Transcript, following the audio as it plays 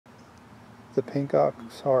The pink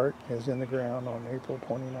Oxheart is in the ground on April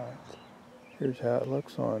 29th. Here's how it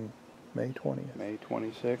looks on May 20th. May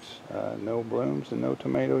 26th, no blooms and no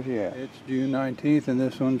tomatoes yet. It's June 19th and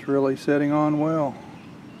this one's really setting on well.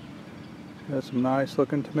 Got some nice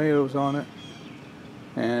looking tomatoes on it.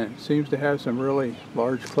 And it seems to have some really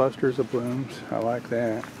large clusters of blooms. I like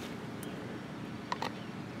that.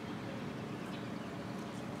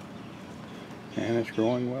 And it's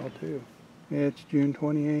growing well too. It's June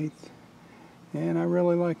 28th. And I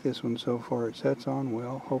really like this one so far. It sets on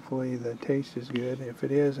well. Hopefully the taste is good. If it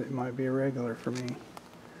is, it might be a regular for me.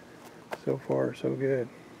 So far, so good.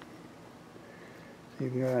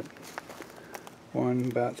 You've got one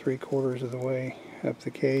about 3/4 of the way up the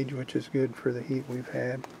cage, which is good for the heat we've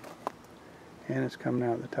had. And it's coming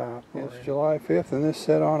out the top. It's July 5th and this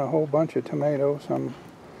set on a whole bunch of tomatoes. I'm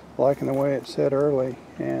liking the way it set early.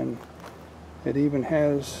 And it even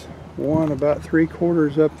has one about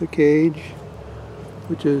 3/4 up the cage,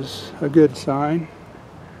 which is a good sign.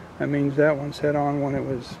 That means that one set on when it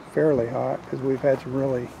was fairly hot, because we've had some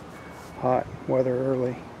really hot weather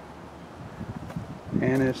early.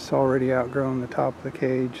 And it's already outgrown the top of the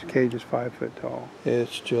cage. The cage is 5 foot tall.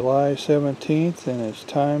 It's July 17th and it's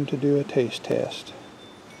time to do a taste test.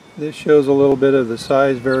 This shows a little bit of the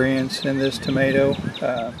size variance in this tomato.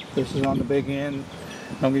 This is on the big end.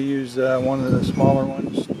 I'm going to use one of the smaller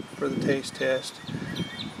ones for the taste test.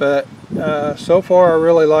 But so far I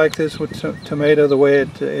really like this with tomato, the way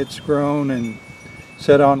it's grown and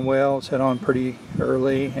set on well, set on pretty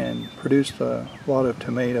early and produced a lot of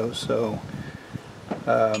tomatoes. So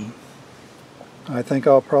I think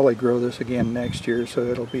I'll probably grow this again next year, so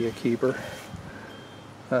it'll be a keeper.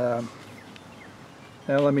 Now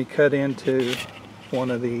let me cut into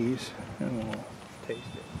one of these and we'll taste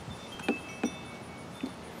it.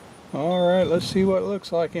 Alright, let's see what it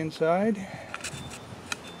looks like inside.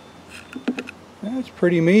 It's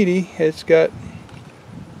pretty meaty. It's got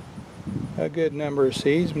a good number of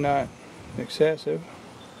seeds, but not excessive.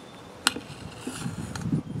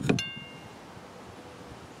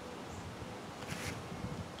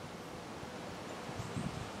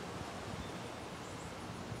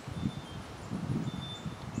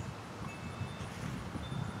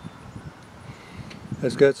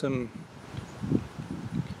 It's got some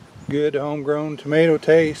good homegrown tomato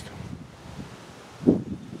taste.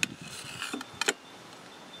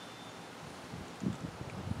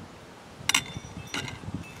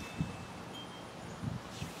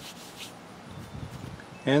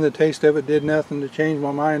 And the taste of it did nothing to change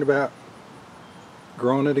my mind about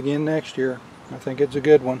growing it again next year. I think it's a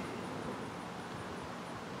good one.